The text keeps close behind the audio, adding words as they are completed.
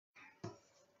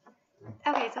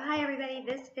Okay, so hi everybody.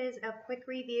 This is a quick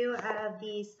review of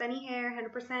the Sunny Hair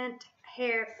 100%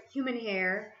 hair human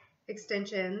hair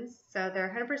extensions. So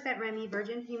they're 100% Remy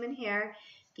virgin human hair.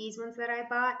 These ones that I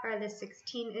bought are the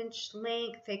 16-inch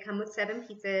length. They come with 7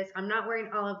 pieces. I'm not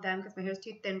wearing all of them because my hair is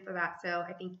too thin for that. So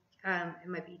I think it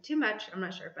might be too much. I'm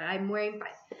not sure, but I'm wearing 5.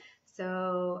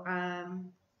 So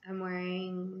I'm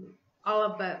wearing all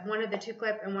of but one of the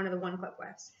 2-clip and one of the 1-clip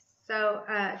wefts. So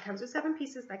it comes with 7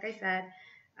 pieces, like I said.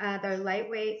 They're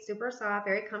lightweight, super soft,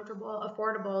 very comfortable,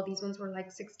 affordable. These ones were like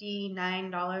 $69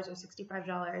 or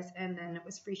 $65, and then it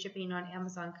was free shipping on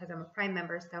Amazon because I'm a Prime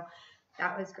member, so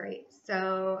that was great.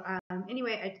 So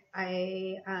anyway,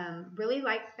 I really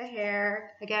like the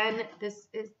hair. Again, this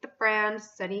is the brand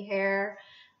Sunny Hair.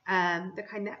 The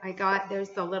kind that I got, there's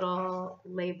the little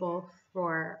label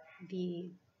for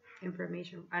the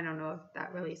information. I don't know if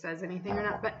that really says anything or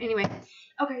not, but anyway.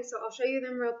 Okay, so I'll show you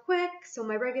them real quick. So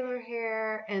my regular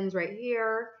hair ends right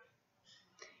here,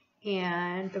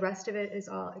 and the rest of it is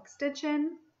all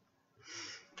extension.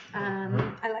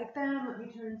 I like them. Let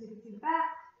me turn so you can see the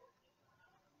back.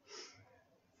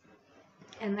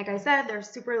 And like I said, they're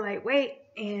super lightweight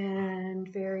and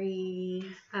very,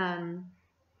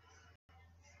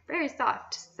 very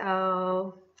soft.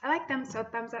 So I like them, so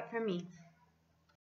thumbs up for me.